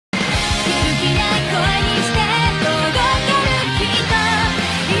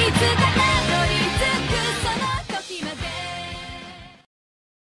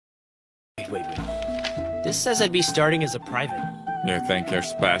says I'd be starting as a private. You think you're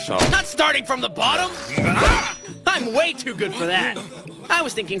special? Not starting from the bottom! I'm way too good for that. I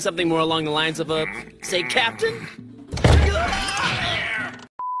was thinking something more along the lines of a, say, captain?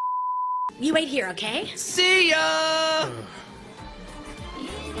 You wait here, okay? See ya!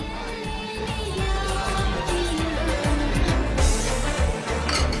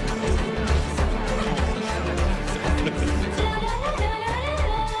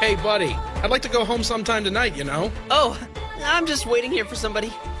 Hey, buddy. I'd like to go home sometime tonight, you know? Oh, I'm just waiting here for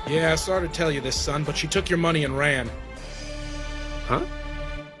somebody. Yeah, sorry to tell you this, son, but she took your money and ran. Huh?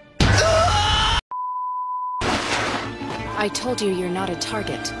 I told you you're not a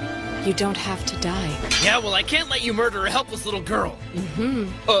target. You don't have to die. Yeah, well, I can't let you murder a helpless little girl.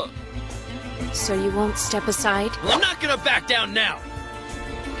 So you won't step aside? Well, I'm not gonna back down now.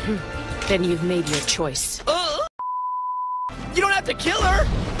 Then you've made your choice. You don't have to kill her!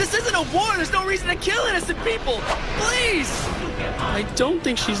 This isn't a war! There's no reason to kill innocent people! Please! I don't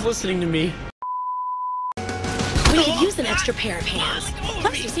think she's listening to me. We could use an extra pair of hands.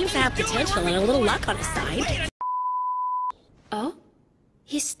 Plus, he seems to have potential and a little luck on his side. Oh?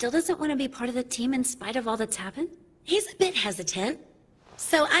 He still doesn't want to be part of the team in spite of all that's happened? He's a bit hesitant.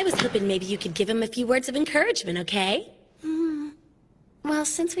 So I was hoping maybe you could give him a few words of encouragement, okay? Well,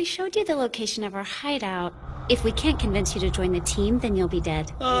 since we showed you the location of our hideout, if we can't convince you to join the team, then you'll be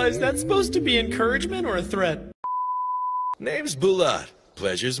dead. Is that supposed to be encouragement or a threat? Name's Bulat.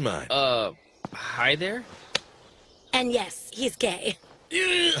 Pleasure's mine. Hi there? And yes, he's gay.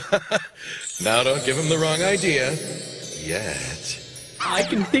 Now don't give him the wrong idea. Yet. I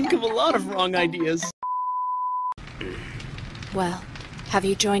can think of a lot of wrong ideas. Well, have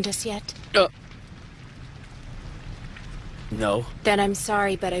you joined us yet? No. Then I'm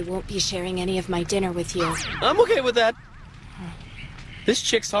sorry, but I won't be sharing any of my dinner with you. I'm okay with that. This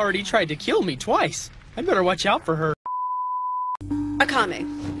chick's already tried to kill me twice. I better watch out for her. Akame,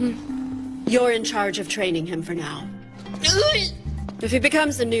 you're in charge of training him for now. If he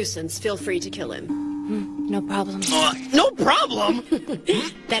becomes a nuisance, feel free to kill him. No problem. No problem!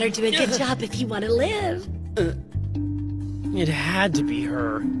 Better do a good job if you want to live. It had to be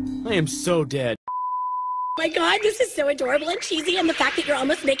her. I am so dead. Oh my god, this is so adorable and cheesy, and the fact that you're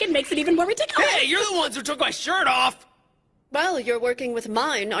almost naked makes it even more ridiculous. Hey, you're the ones who took my shirt off! Well, you're working with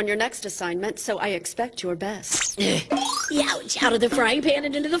mine on your next assignment, so I expect your best. Ouch, out of the frying pan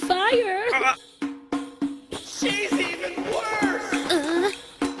and into the fire. She's even worse!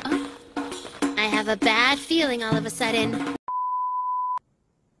 I have a bad feeling all of a sudden.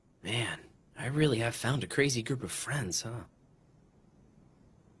 Man, I really have found a crazy group of friends, huh?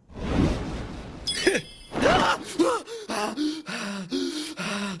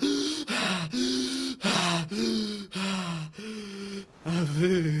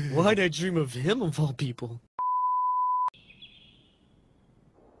 Why'd I dream of him of all people?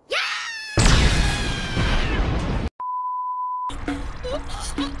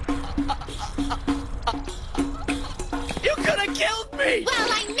 You could have killed me! Well,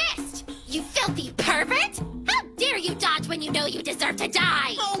 I missed! You filthy pervert! How dare you dodge when you know you deserve to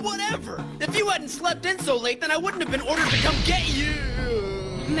die! Oh, whatever! If you hadn't slept in so late, then I wouldn't have been ordered to come get you!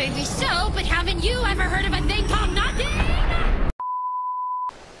 Maybe so, but haven't you ever heard of a thing called nothing?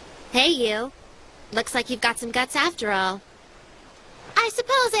 Hey, you. Looks like you've got some guts after all. I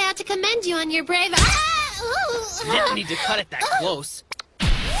suppose I ought to commend you on your brave... You didn't need to cut it that close.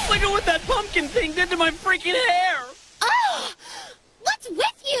 Look at what that pumpkin thing did to my freaking hair! Oh! What's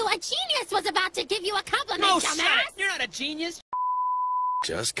with you? A genius was about to give you a compliment, No dumbass! shit! You're not a genius!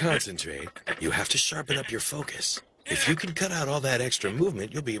 Just concentrate. You have to sharpen up your focus. If you can cut out all that extra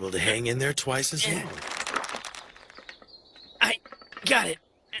movement, you'll be able to hang in there twice as long. I got it.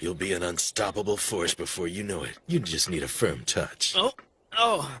 You'll be an unstoppable force before you know it. You just need a firm touch.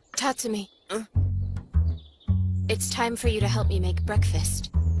 Oh. Tatsumi. It's time for you to help me make breakfast.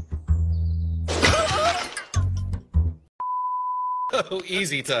 Oh,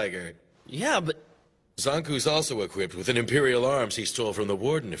 easy, Tiger. Yeah, but... Zanku's also equipped with an Imperial arms he stole from the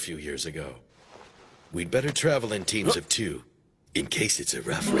Warden a few years ago. We'd better travel in teams of 2, in case it's a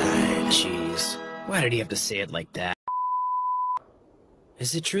rough ride. Jeez. Why did he have to say it like that?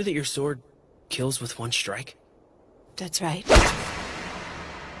 Is it true that your sword kills with one strike? That's right.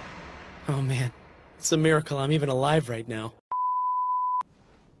 Oh man, it's a miracle I'm even alive right now.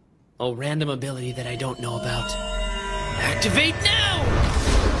 A random ability that I don't know about. Activate now!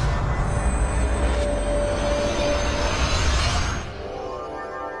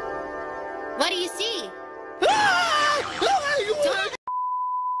 What do you see?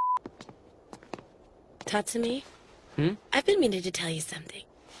 Tatsumi? I've been meaning to tell you something.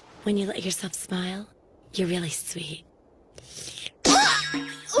 When you let yourself smile, You're really sweet.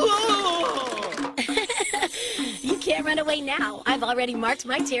 You can't run away now. I've already marked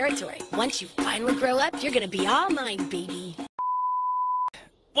my territory. Once you finally grow up, you're gonna be all mine, baby.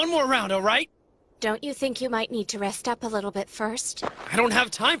 One more round, all right? Don't you think you might need to rest up a little bit first? I don't have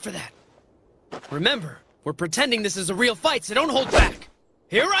time for that. Remember, we're pretending this is a real fight, so don't hold back.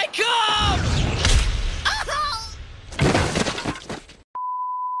 Here I come!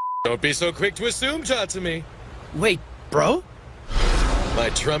 Don't be so quick to assume, Tatsumi. Wait, bro? My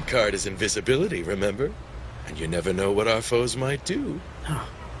trump card is invisibility, remember? And you never know what our foes might do. Huh.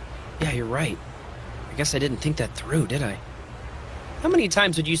 Yeah, you're right. I guess I didn't think that through, did I? How many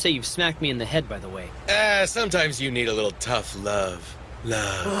times would you say you've smacked me in the head, by the way? Sometimes you need a little tough love.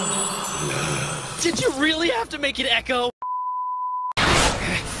 Love. Did you really have to make it echo?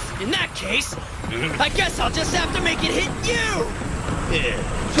 In that case, I guess I'll just have to make it hit you!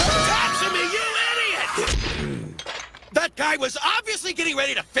 Tatsumi, you idiot! That guy was obviously getting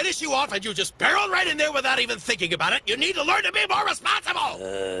ready to finish you off, and you just barreled right in there without even thinking about it. You need to learn to be more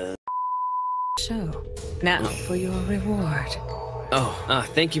responsible! So, now for your reward. Oh,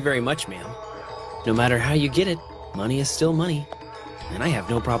 thank you very much, ma'am. No matter how you get it, money is still money. And I have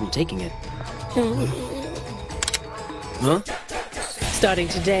no problem taking it. Huh? Starting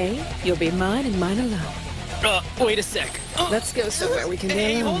today, you'll be mine and mine alone. Wait a sec. Let's go somewhere we can be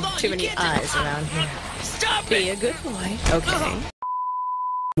Hey, alone. hold on, Too you many can't eyes around here. Stop Be it! a good boy, okay?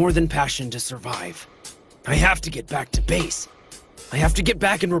 More than passion to survive. I have to get back to base. I have to get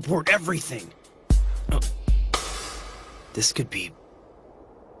back and report everything. This could be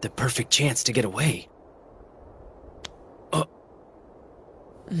the perfect chance to get away.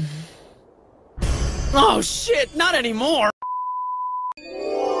 Oh shit, not anymore!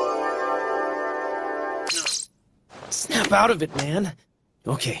 Snap out of it, man.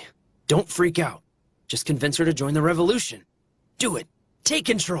 Okay, don't freak out. Just convince her to join the revolution. Do it. Take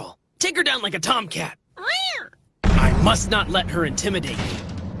control. Take her down like a tomcat. I must not let her intimidate me.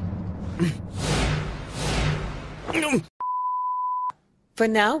 For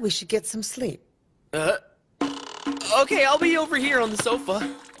now, we should get some sleep. Okay, I'll be over here on the sofa.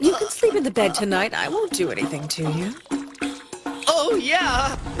 You can sleep in the bed tonight. I won't do anything to you. Oh,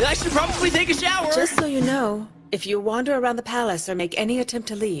 yeah. I should probably take a shower. Just so you know, if you wander around the palace or make any attempt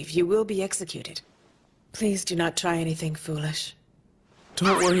to leave, you will be executed. Please do not try anything foolish.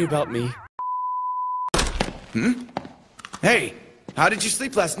 Don't worry about me. Hey, how did you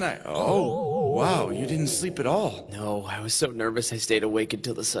sleep last night? Oh, wow, you didn't sleep at all. No, I was so nervous I stayed awake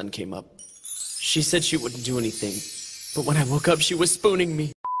until the sun came up. She said she wouldn't do anything, but when I woke up, she was spooning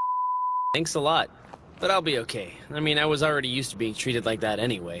me. Thanks a lot, but I'll be okay. I mean, I was already used to being treated like that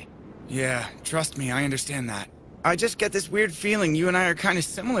anyway. Yeah, trust me, I understand that. I just get this weird feeling you and I are kind of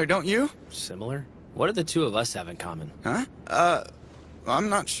similar, don't you? Similar? What do the two of us have in common? Huh? I'm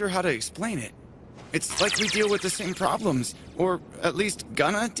not sure how to explain it. It's like we deal with the same problems, or at least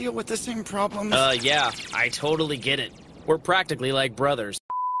gonna deal with the same problems. Yeah, I totally get it. We're practically like brothers.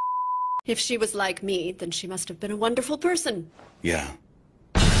 If she was like me, then she must have been a wonderful person. Yeah.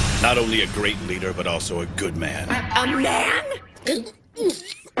 Not only a great leader, but also a good man. A man?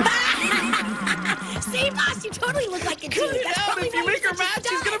 See, boss, you totally look like a dude. Cut it That's out! probably If you why make you're her such a mad,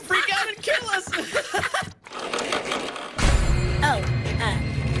 she's stud. gonna freak out and kill us!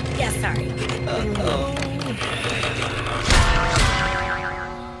 Yeah, sorry.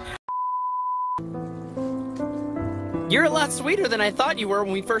 You're a lot sweeter than I thought you were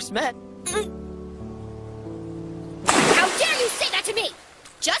when we first met. How dare you say that to me?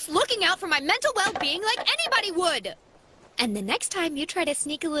 Just looking out for my mental well-being like anybody would. And the next time you try to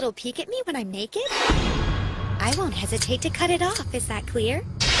sneak a little peek at me when I'm naked, I won't hesitate to cut it off. Is that clear?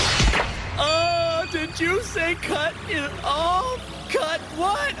 Oh, did you say cut it off? Cut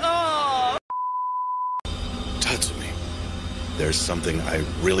what off? Tatsumi, there's something I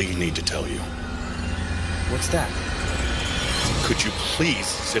really need to tell you. What's that? Could you please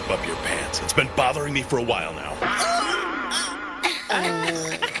zip up your pants? It's been bothering me for a while now.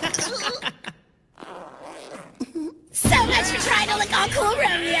 So much for trying to look all cool,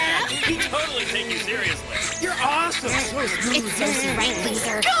 Romeo. We totally take you seriously. You're awesome! It's so right,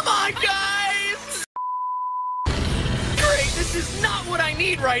 loser. Come on, guys! Great, this is not what I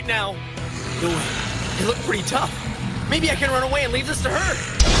need right now. Ooh, they look pretty tough. Maybe I can run away and leave this to her.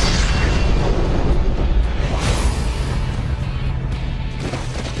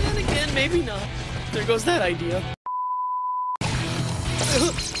 Then again, maybe not. There goes that idea.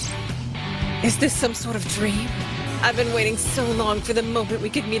 Is this some sort of dream? I've been waiting so long for the moment we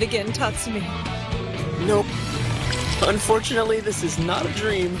could meet again, Tatsumi. Nope. Unfortunately, this is not a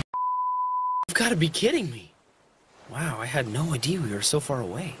dream. I've gotta be kidding me. Wow, I had no idea we were so far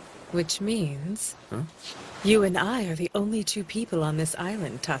away. Which means... Huh? You and I are the only two people on this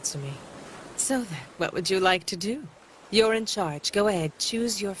island, Tatsumi. So then, what would you like to do? You're in charge. Go ahead,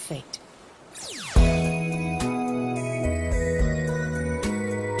 choose your fate.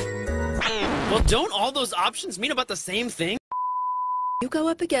 Well, don't all those options mean about the same thing? You go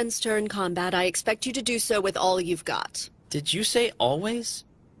up against her in combat, I expect you to do so with all you've got. Did you say always?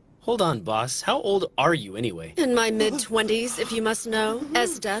 Hold on, boss. How old are you anyway? In my mid-20s, if you must know,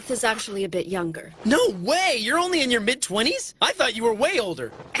 as Death is actually a bit younger. No way! You're only in your mid-20s? I thought you were way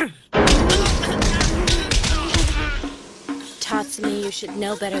older. Tatsumi, you should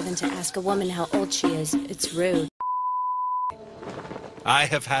know better than to ask a woman how old she is. It's rude. I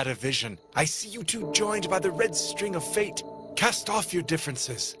have had a vision. I see you two joined by the red string of fate. Cast off your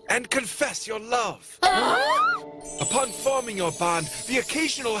differences and confess your love. Upon forming your bond, the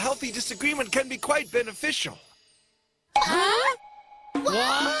occasional healthy disagreement can be quite beneficial. Huh? What?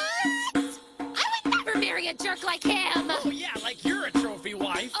 I would never marry a jerk like him. Oh yeah, like you're a trophy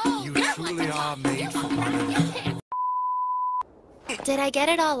wife. Oh, You you're truly like are made for one another. Did I get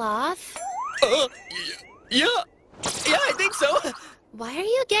it all off? Yeah, I think so. Why are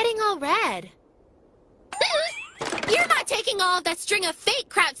you getting all red? You're not taking all of that string of fate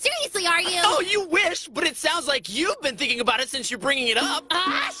crap seriously, are you? Oh, you wish, but it sounds like you've been thinking about it since you're bringing it up.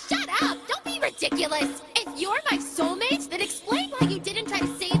 Shut up! Don't be ridiculous! If you're my soulmate, then explain why you didn't try to